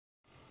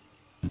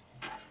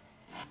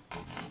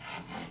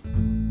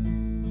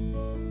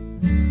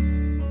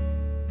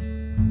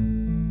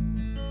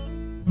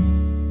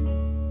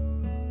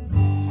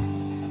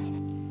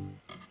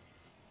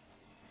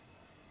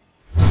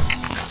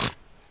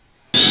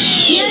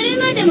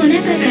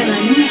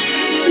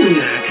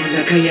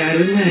なかや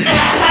るな。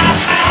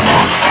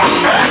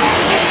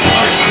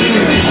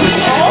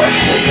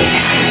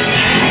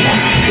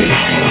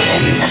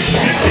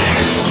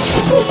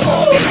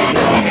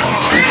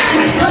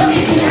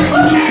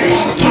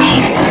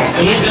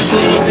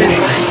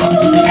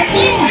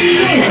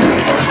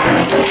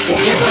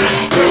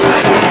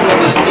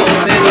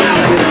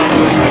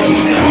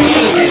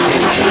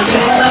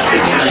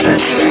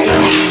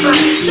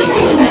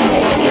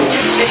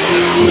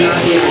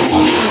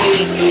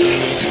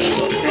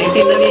大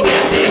変な目にあっ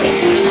て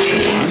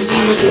肝心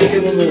の取り手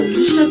物を落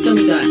としちゃったみ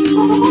たい。い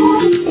ろん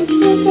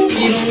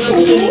な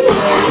ことに使う全部な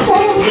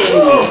んだけ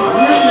ど。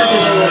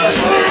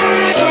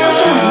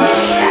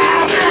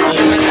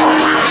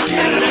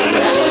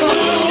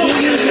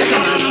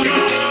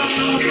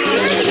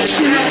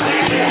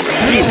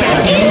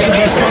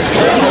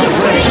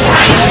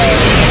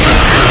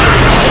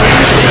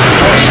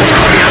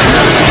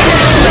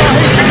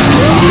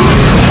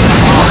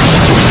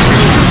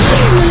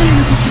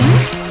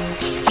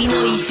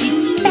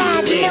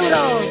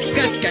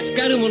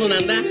光るものな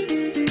んだ。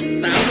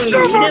多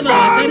分見ればわ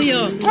かるよ。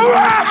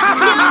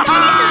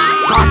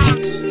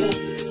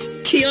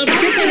気をつけ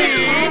てね。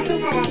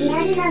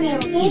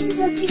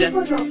じゃ。The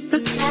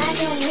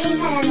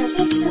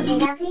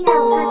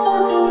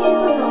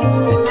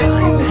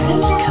time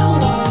has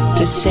come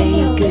to say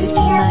good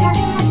night,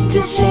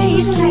 to say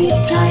sleep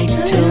tight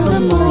till the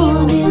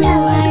morning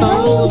light.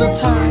 Oh, the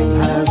time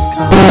has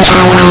come.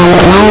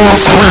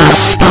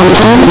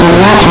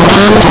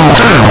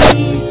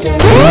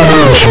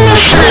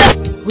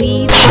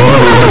 We've had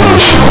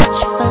so much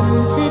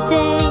fun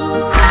today.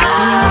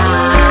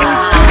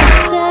 Tomorrow's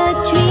just a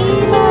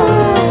dream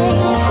away.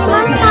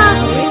 But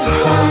now it's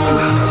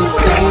time to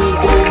say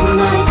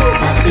goodnight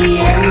at the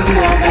end of the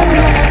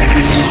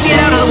night. Get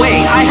out of the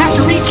way! I have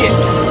to reach it!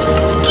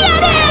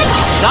 Get it!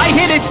 I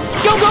hit it!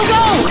 Go, go,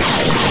 go!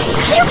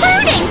 You're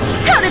burning!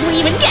 How did we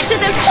even get to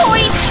this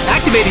point?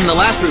 Activating the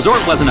last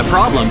resort wasn't a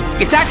problem.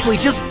 It's actually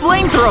just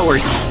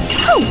flamethrowers.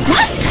 Oh,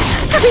 what?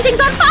 Everything's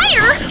on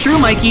fire! True,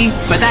 Mikey,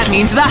 but that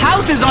means the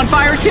house is on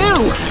fire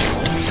too!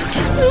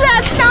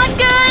 That's not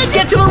good!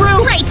 Get to the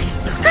roof! Right!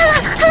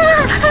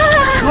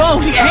 Whoa,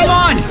 hang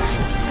on!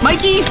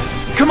 Mikey,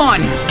 come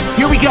on,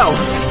 here we go!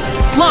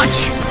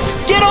 Launch!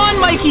 Get on,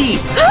 Mikey!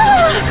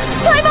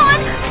 I'm on!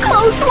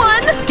 Close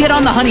one! Get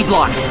on the honey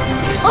blocks!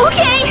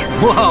 Okay!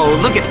 Whoa,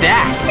 look at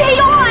that! Stay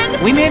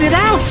on! We made it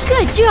out!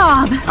 Good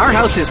job! Our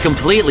house is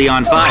completely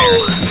on fire.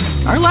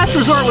 Our last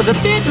resort was a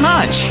bit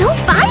much. So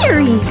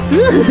fiery!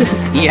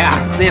 Yeah,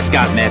 this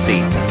got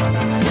messy.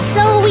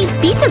 So we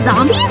beat the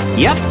zombies?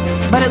 Yep,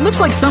 but it looks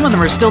like some of them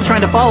are still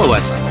trying to follow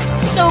us.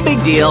 No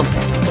big deal.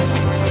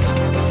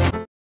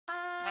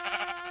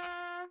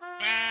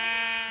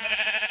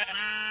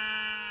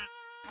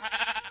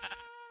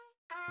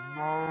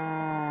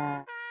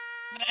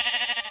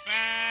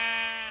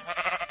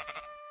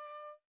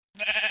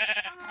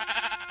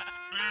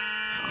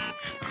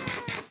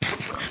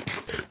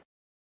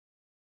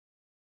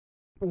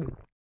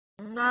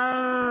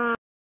 No.